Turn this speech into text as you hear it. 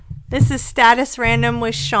This is Status Random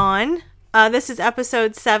with Sean. This is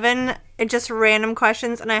episode 7. It's just random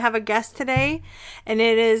questions, and I have a guest today, and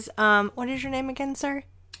it is, what is your name again, sir?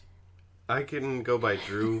 I can go by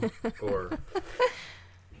Drew or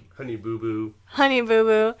Honey Boo Boo. Honey Boo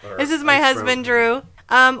Boo. This is my husband, Drew.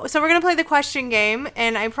 So we're going to play the question game,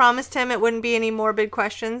 and I promised him it wouldn't be any morbid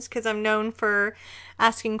questions, because I'm known for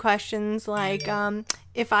asking questions like,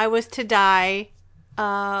 if I was to die,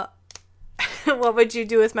 what would you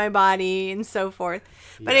do with my body, and so forth.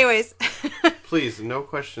 Yes. But anyways. Please, no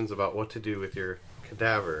questions about what to do with your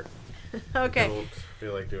cadaver. Okay. I don't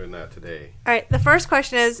feel like doing that today. All right. The first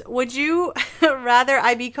question is, would you rather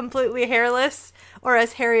I be completely hairless or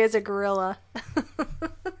as hairy as a gorilla?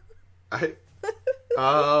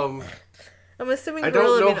 I'm assuming I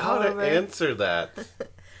gorilla don't know mean how to over. answer that.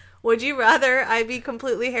 Would you rather I be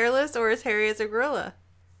completely hairless or as hairy as a gorilla?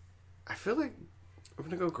 I feel like I'm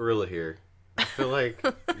going to go gorilla here. I feel like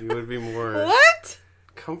you would be more... What?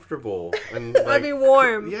 Comfortable and I'd be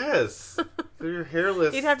warm. Yes. So you're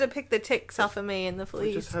hairless. You'd have to pick the ticks off of me and the fleas.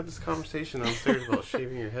 We just had this conversation downstairs about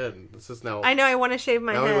shaving your head. This is now. I know. I want to shave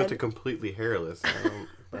my head. Now we went to completely hairless.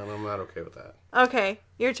 I'm not okay with that. Okay,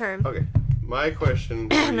 your turn. Okay, my question.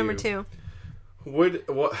 For Number you, 2.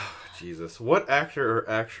 What actor or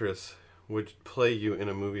actress would play you in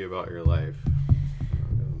a movie about your life?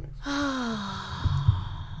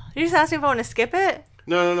 You're just asking if I want to skip it?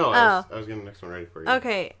 No. Oh. I was getting the next one ready for you.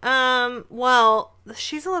 Okay. Well,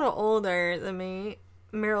 she's a little older than me.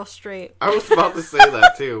 Meryl Streep. I was about to say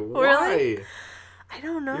that too. Why? Really? I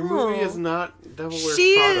don't know. Your movie is not Devil Wears Prada.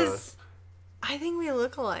 She is. I think we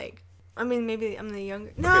look alike. I mean, maybe I'm the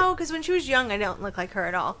younger. No, because when she was young, I don't look like her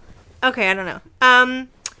at all. Okay, I don't know.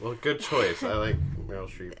 Well, good choice. I like Meryl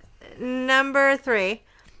Streep. Number 3.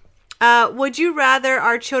 Would you rather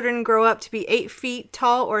our children grow up to be 8 feet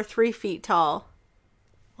tall or 3 feet tall?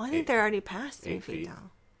 Well, I think they're already past 3 feet tall.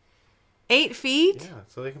 8 feet? Yeah,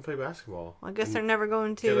 so they can play basketball. Well, I guess they're never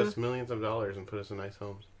going to get us millions of dollars and put us in nice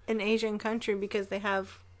homes. An Asian country because they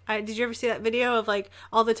have... did you ever see that video of like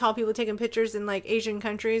all the tall people taking pictures in like Asian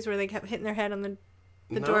countries where they kept hitting their head on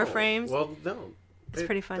the door frames? Well, no. It's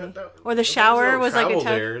pretty funny. Or the shower was like a tub.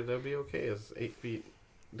 There, they'll be okay as 8 feet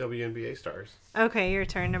WNBA stars. Okay, your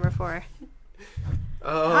turn. Number 4.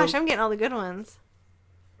 Gosh, I'm getting all the good ones.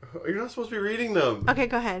 You're not supposed to be reading them. Okay,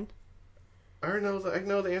 go ahead. I know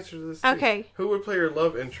the answer to this. Okay. Too. Who would play your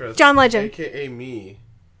love interest? John Legend. AKA me.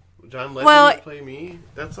 John Legend would play me?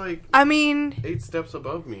 That's like... I mean... 8 steps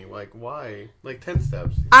above me. Like, why? Like 10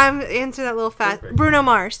 steps. I'm answering that little fast. Perfect. Bruno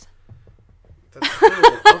Mars. That's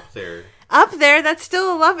still up there. Up there? That's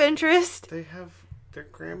still a love interest. They're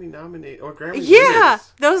Grammy nominated or Grammy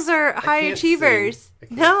winners. Those are high achievers.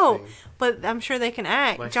 Sing. But I'm sure they can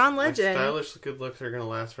act. John Legend. My stylish good looks are going to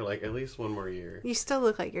last for like at least 1 more year. You still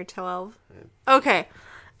look like you're 12. Yeah. Okay.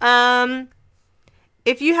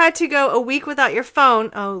 If you had to go a week without your phone,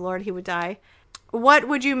 oh Lord, he would die. What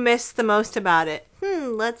would you miss the most about it?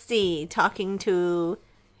 Let's see. Talking to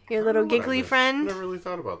your little giggly friend. I never really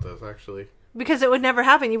thought about this actually. Because it would never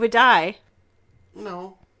happen. You would die.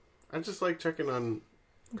 No. I just like checking on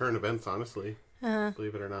current events, honestly.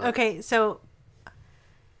 Believe it or not. Okay, so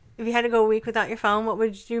if you had to go a week without your phone, what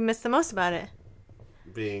would you miss the most about it?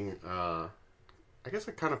 Being, I guess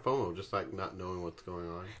like kind of FOMO, just like not knowing what's going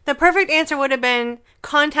on. The perfect answer would have been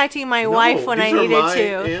contacting my wife when I needed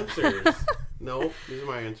to. These are my answers. No, these are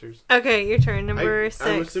my ansers. Okay, your turn. Number 6.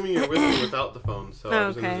 I'm assuming you're with me without the phone, so I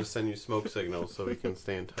was going to just send you smoke signals so we can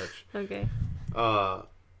stay in touch. Okay.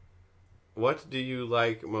 What do you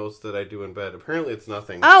like most that I do in bed? Apparently it's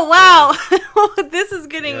nothing. Oh, wow. This is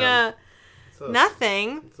getting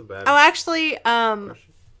nothing. It's a bad actually,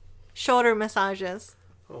 shoulder massages.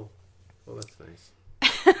 Oh, well, that's nice.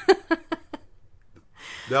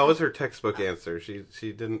 That was her textbook answer. She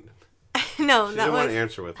didn't... No, she didn't want to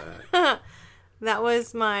answer with that. That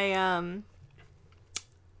was my...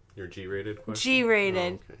 Your G-rated question?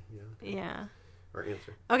 G-rated. Oh, okay. Yeah. Or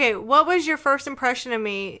answer. Okay, what was your first impression of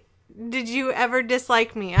me? Did you ever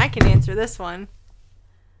dislike me? I can answer this one.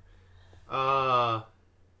 Well,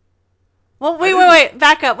 wait.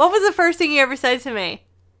 Back up. What was the first thing you ever said to me?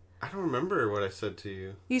 I don't remember what I said to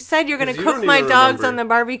you. You said you're going to cook my dogs on the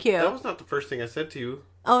barbecue. That was not the first thing I said to you.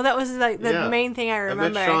 Oh, that was like the main thing I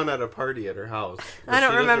remember. I met Sean at a party at her house. I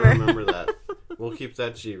don't remember. She doesn't remember that. We'll keep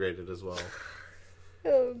that G-rated as well.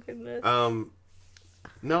 Oh, goodness.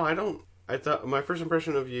 No, I don't. I thought my first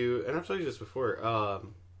impression of you, and I've told you this before,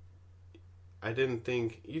 I didn't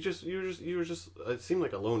think you were just it seemed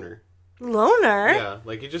like a loner. Loner? Yeah,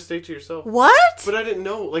 like you just stayed to yourself. What? But I didn't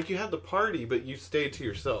know. Like you had the party, but you stayed to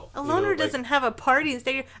yourself. A loner doesn't have a party and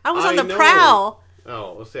stay. I was on the prowl.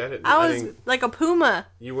 Oh, well, see, I didn't. I was like a puma.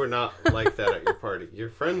 You were not like that at your party. Your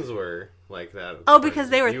friends were like that. Oh, because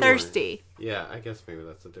they were thirsty. Weren't. Yeah, I guess maybe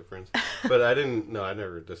that's the difference. But I didn't. No, I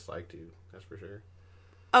never disliked you. That's for sure.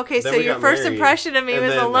 Okay, so your first impression of me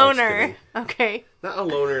was a loner. Okay. Not a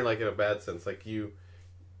loner, like in a bad sense. Like you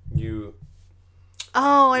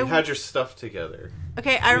had your stuff together.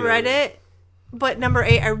 Okay, I read it, but number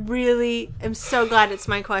 8, I really am so glad it's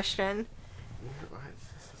my question.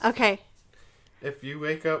 Okay. If you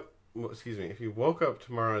if you woke up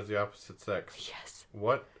tomorrow as the opposite sex, yes,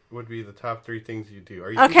 what would be the top 3 things you do?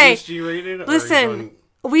 Are you G-rated? Listen,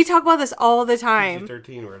 we talk about this all the time.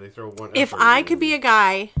 PG-13, where they throw one. If I could be a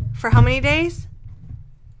guy for how many days?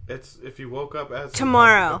 It's if you woke up as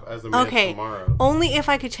tomorrow. As a man tomorrow. Only if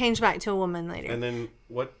I could change back to a woman later. And then,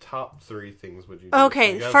 what top 3 things would you do?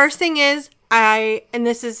 Okay, first thing is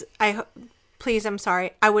please, I'm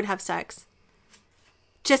sorry, I would have sex,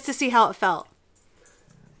 just to see how it felt.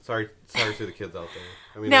 Sorry to the kids out there.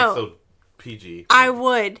 I mean, no, that's so PG. I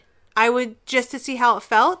would just to see how it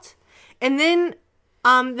felt, and then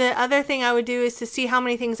the other thing I would do is to see how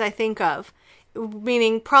many things I think of,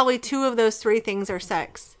 meaning probably 2 of those 3 things are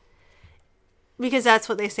sex. Because that's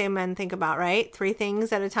what they say men think about, right? 3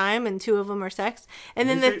 things at a time, and 2 of them are sex. And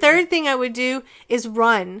then the third thing I would do is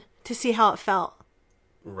run to see how it felt.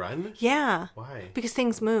 Run? Yeah. Why? Because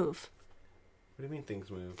things move. What do you mean things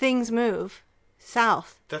move? Things move.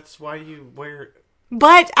 South. That's why you wear...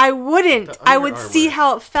 But I wouldn't. I would see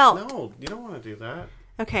how it felt. No, you don't want to do that.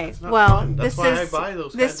 Okay, well, that's why I buy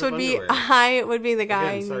those this would be... I would be the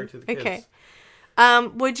guy. Again, sorry to the kids. Okay.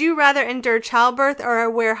 Would you rather endure childbirth or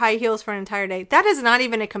wear high heels for an entire day? That is not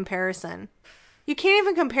even a comparison. You can't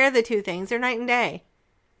even compare the 2 things. They're night and day.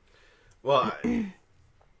 Well, I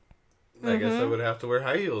guess I would have to wear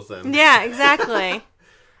high heels then. Yeah, exactly.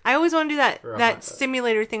 I always want to do that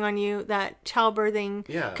stimulator thing on you, that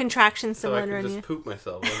childbirthing contraction simulator on you. So I could just poop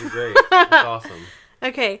myself. That'd be great. That's awesome.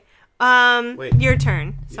 Okay. Wait, your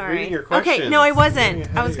turn. Sorry. Reading your questions. Okay, no, I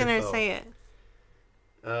wasn't. I was going to say it.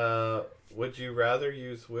 Would you rather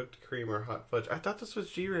use whipped cream or hot fudge? I thought this was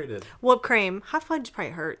G-rated. Whipped cream. Hot fudge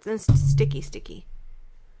probably hurts. And it's sticky.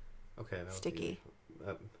 Okay. Sticky.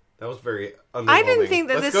 That was very underwhelming. I didn't think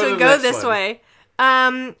that this would go this way.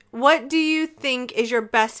 What do you think is your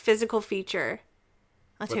best physical feature?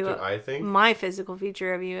 I'll tell you what I think? My physical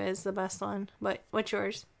feature of you is the best one. But what's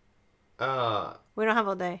yours? We don't have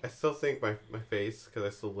all day. I still think my face, because I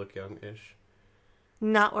still look young-ish.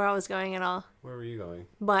 Not where I was going at all. Where were you going?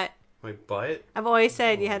 Butt. My butt? I've always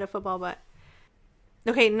said you had a football butt.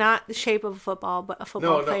 Okay, not the shape of a football, but a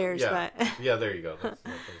football player's butt. Yeah, there you go. That's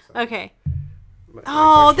okay.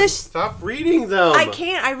 Stop reading them. I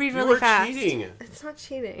can't. I read really fast. Cheating. It's not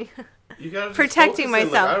cheating. You gotta protecting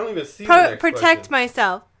myself. I don't even see the next protect question.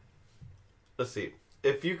 myself. Let's see.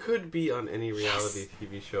 If you could be on any reality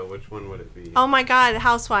TV show, which one would it be? Oh my God,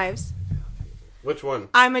 Housewives. Which one?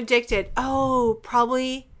 I'm addicted. Oh,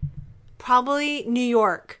 probably New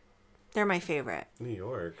York. They're my favorite. New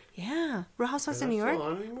York? Yeah. Real Housewives of New York?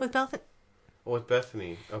 With Bethany. Oh, with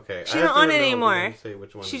Bethany. Okay. She's not on it anymore. Say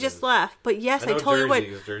which one she just left. But yes, I totally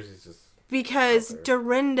would. Jersey's just because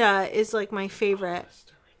Dorinda is like my favorite.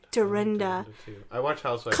 Dorinda. I watch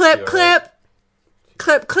Housewives. Clip.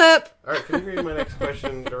 All right, can you read my next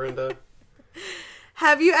question, Dorinda?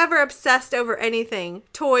 Have you ever obsessed over anything?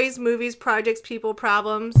 Toys, movies, projects, people,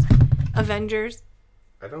 problems, Avengers?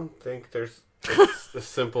 I don't think there's a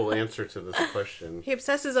simple answer to this question. He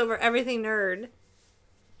obsesses over everything nerd.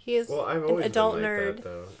 He is an adult nerd.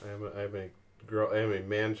 That, though. I am a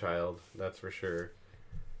man child, that's for sure.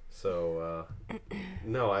 So,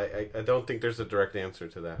 no, I don't think there's a direct answer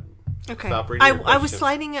to that. Okay. Stop reading your I was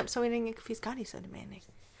sliding up so we didn't get confused. God, he said demanding.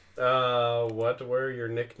 What were your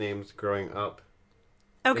nicknames growing up?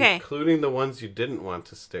 Okay. Including the ones you didn't want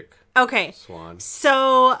to stick. Okay. Swan.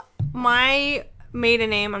 So, my maiden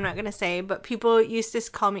name, I'm not going to say, but people used to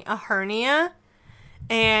call me a hernia.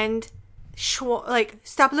 And,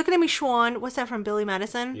 stop looking at me, Schwan. What's that from, Billy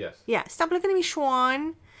Madison? Yes. Yeah, stop looking at me,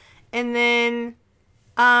 Schwan. And then,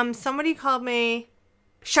 somebody called me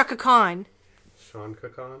Shaka Khan. Sean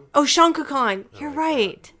Kakan? Oh, Sean Kakan. You're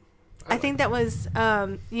right. I think that was,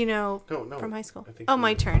 from high school.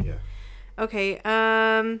 My turn. Yeah. Okay.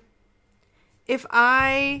 If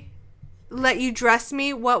I let you dress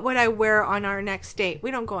me, what would I wear on our next date?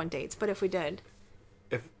 We don't go on dates, but if we did.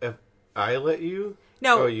 If I let you?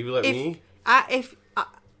 No. Oh, you let me? If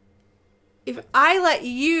I let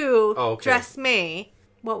you dress me,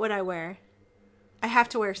 what would I wear? I have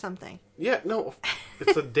to wear something. Yeah, no.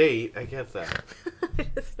 It's a date. I get that.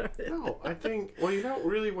 No, I think... Well, you don't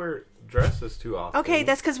really wear dresses too often. Okay,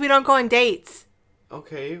 that's because we don't go on dates.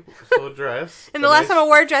 Okay, so a dress. And the last time I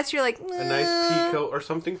wore a dress, you're like, a nice peacoat or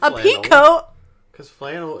something. A flannel. peacoat? Because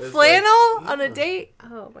flannel is on a date?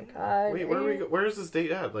 Oh my god! Wait, where is this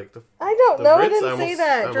date at? Like I don't know. Ritz? I didn't say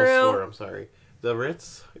that, I Drew. swore, I'm sorry. The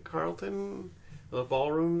Ritz Carlton, the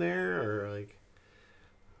ballroom there, or like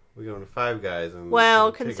we going to Five Guys and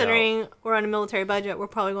considering we're on a military budget, we're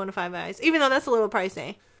probably going to Five Guys, even though that's a little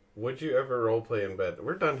pricey. Would you ever role play in bed?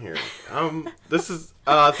 We're done here. This is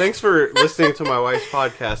thanks for listening to my wife's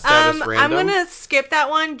podcast. Status Random. I'm gonna skip that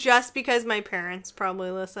one just because my parents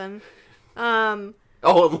probably listen.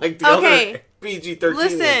 Like the other PG-13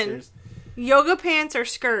 listen, answers. Yoga pants or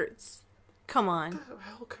skirts? Come on. What the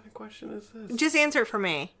hell kind of question is this? Just answer it for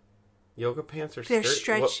me. Yoga pants or They're skirts?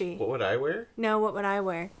 stretchy. What would I wear? No, what would I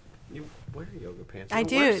wear? You wear yoga pants. I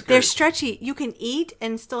do. They're stretchy. You can eat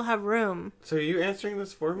and still have room. So are you answering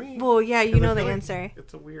this for me? Well, yeah, you know the answer.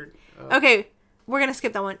 It's a weird... Okay, we're going to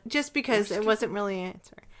skip that one just because it wasn't really an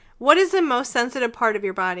answer. What is the most sensitive part of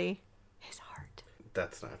your body? His heart.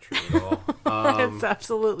 That's not true at all. It's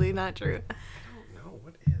absolutely not true. I don't know.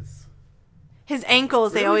 What is? His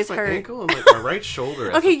ankles, they always hurt. My ankle and my right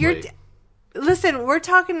shoulder. Okay, listen, we're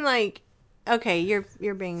talking like... Okay,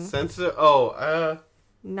 you're being... Sensitive?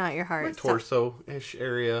 Not your heart. My torso-ish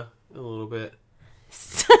area, a little bit.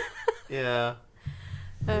 Yeah.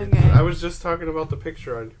 Okay. I was just talking about the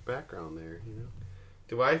picture on your background there, you know.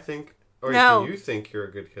 Do I think... Or No. do you think you're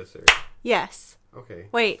a good kisser? Yes. Okay.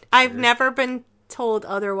 Wait, I've never been told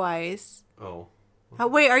otherwise. Oh.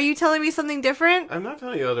 Wait, are you telling me something different? I'm not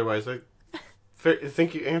telling you otherwise. I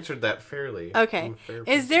think you answered that fairly. Okay.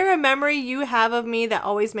 Is there a memory you have of me that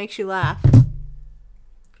always makes you laugh?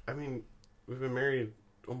 I mean, we've been married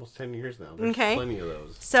almost 10 years now. There's plenty of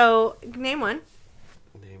those. So, name one.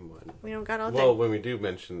 Name one. We don't got all day. Well, when we do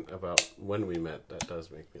mention about when we met, that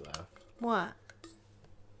does make me laugh. What?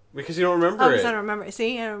 Because you don't remember it. Oh, because I don't remember it.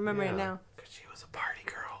 See? I don't remember it now. Because she was a party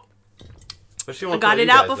girl. But she won't I got it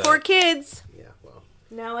out before kids. Yeah, well.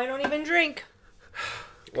 Now I don't even drink.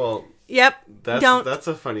 Well. Yep. That's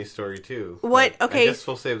a funny story, too. What? Okay. I guess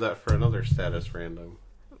we'll save that for another Status Random.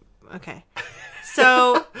 Okay.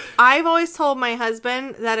 So, I've always told my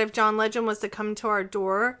husband that if John Legend was to come to our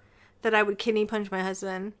door, that I would kidney punch my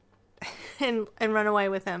husband and run away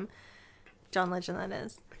with him. John Legend, that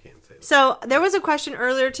is. I can't say that. So, there was a question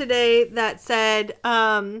earlier today that said,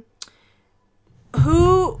 what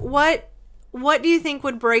do you think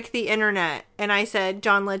would break the internet? And I said,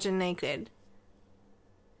 John Legend naked.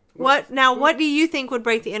 What do you think would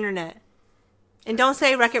break the internet? And don't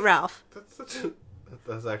say Wreck-It Ralph.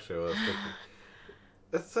 That's actually what I was thinking.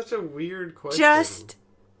 That's such a weird question. Just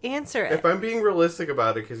answer it. If I'm being realistic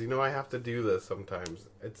about it, because I have to do this sometimes.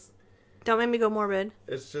 Don't make me go morbid.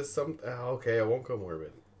 It's just okay, I won't go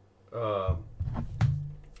morbid.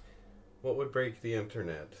 What would break the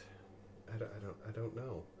internet? I don't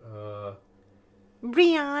know.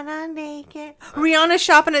 Rihanna naked. Rihanna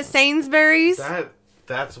shopping at Sainsbury's.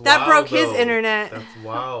 That's wild, that broke though. his internet. That's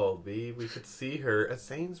wild, B. We could see her at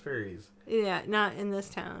Sainsbury's. Yeah, not in this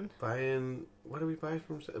town. What do we buy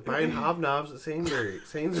from? Buying hobnobs at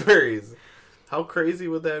Sainsbury's. How crazy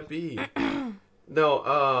would that be?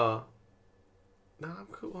 No, I'm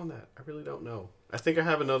cool on that. I really don't know. I think I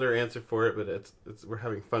have another answer for it, but we're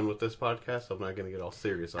having fun with this podcast, so I'm not going to get all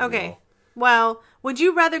serious on it. Okay. Well, would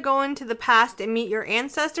you rather go into the past and meet your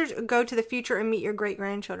ancestors or go to the future and meet your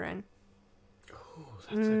great-grandchildren? Oh,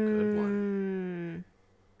 that's a good one.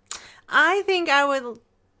 I think I would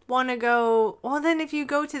want to go... Well, then if you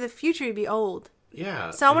go to the future, you'd be old.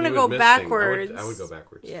 Yeah. So I want to go backwards. I would go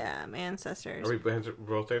backwards. Yeah, my ancestors. Are we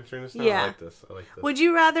both answering this now? Yeah. I like this. Would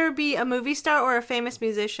you rather be a movie star or a famous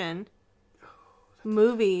musician?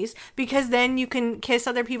 Movies. Because then you can kiss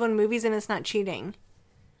other people in movies and it's not cheating.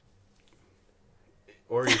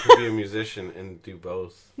 Or you could be a musician and do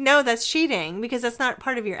both. No, that's cheating because that's not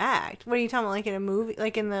part of your act. What are you talking about? Like in a movie,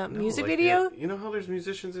 like in the music video? You know how there's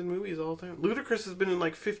musicians in movies all the time? Ludacris has been in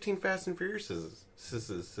like 15 Fast and Furiouses.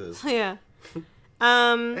 Yeah.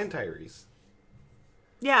 And Tyrese.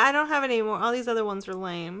 Yeah, I don't have any more. All these other ones are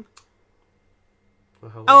lame.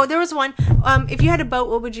 Well, there was one. If you had a boat,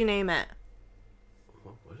 what would you name it?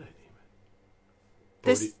 What would I name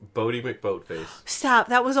it? Bodie McBoatface. Stop.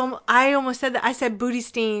 That was I almost said that. I said Booty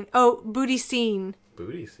Scene. Oh, Booty Scene.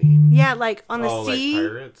 Booty Scene? Yeah, like on the sea.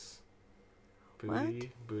 Like pirates? What?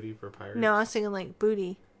 Booty for pirates? No, I was thinking like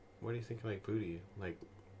booty. What do you think like booty? Like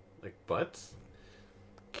butts?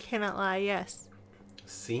 Cannot lie, yes.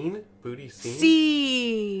 Scene? Booty scene?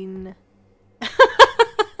 Scene.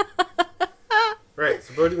 Right,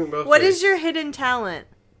 so Bodie McBoatface. What is your hidden talent?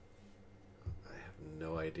 I have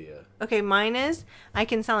no idea. Okay, mine is I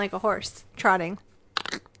can sound like a horse trotting.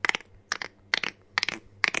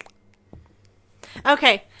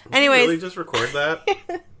 Okay. Did Anyways. you really just record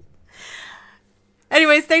that?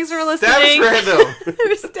 Anyways, thanks for listening. Status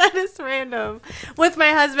Random. Status Random. With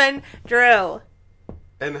my husband, Drew.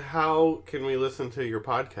 And how can we listen to your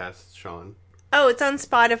podcast, Sean? Oh, it's on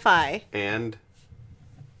Spotify. And?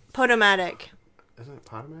 Podomatic. Isn't it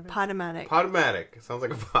Podomatic? Podomatic. Podomatic. Sounds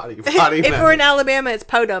like a potty. If we're in Alabama, it's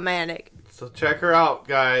Podomatic. So check her out,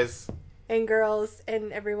 guys. And girls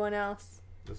and everyone else.